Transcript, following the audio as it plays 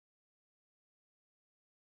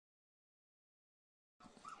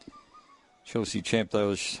Chelsea Champ,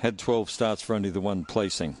 though, had 12 starts for only the one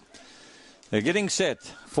placing. They're getting set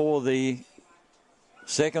for the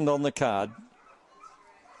second on the card.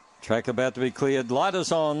 Track about to be cleared.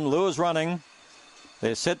 Lighters on. Lures running.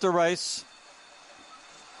 They're set to race.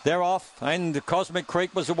 They're off, and Cosmic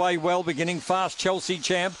Creek was away well, beginning fast. Chelsea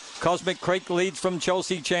Champ. Cosmic Creek leads from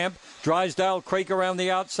Chelsea Champ. Drysdale Creek around the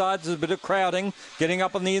outside. There's a bit of crowding. Getting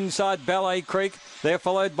up on the inside, Ballet Creek. They're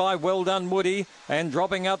followed by Well Done Woody, and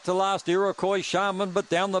dropping out to last, Iroquois Shaman, but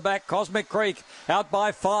down the back, Cosmic Creek out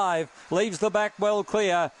by 5. Leaves the back well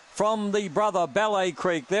clear from the brother Ballet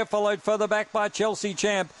Creek. They're followed further back by Chelsea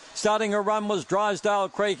Champ. Starting a run was Drysdale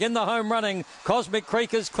Creek. In the home running, Cosmic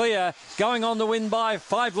Creek is clear, going on the win by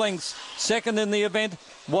 5 lengths. Second in the event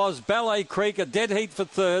was Ballet Creek, a dead heat for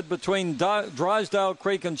third between Drysdale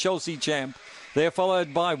Creek and Chelsea Champ. They're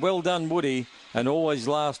followed by Well Done Woody, and always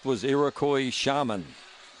last was Iroquois Shaman.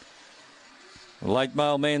 The late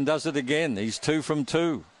mailman does it again. He's 2 from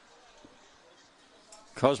 2.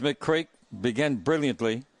 Cosmic Creek began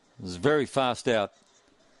brilliantly. It was very fast out.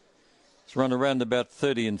 It's run around about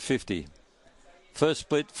 30 and 50. First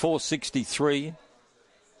split, 463.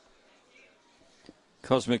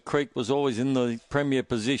 Cosmic Creek was always in the premier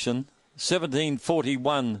position.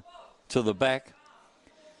 1741 to the back.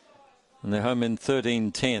 And they're home in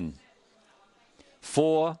 1310.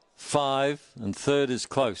 4, 5, and third is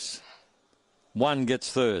close. 1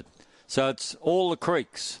 gets third. So it's all the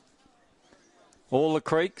creeks. All the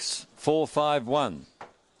creeks, 4, 5, 1.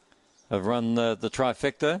 Have run the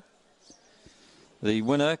trifecta. The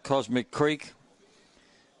winner, Cosmic Creek,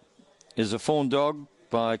 is a fawn dog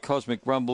by Cosmic Rumble.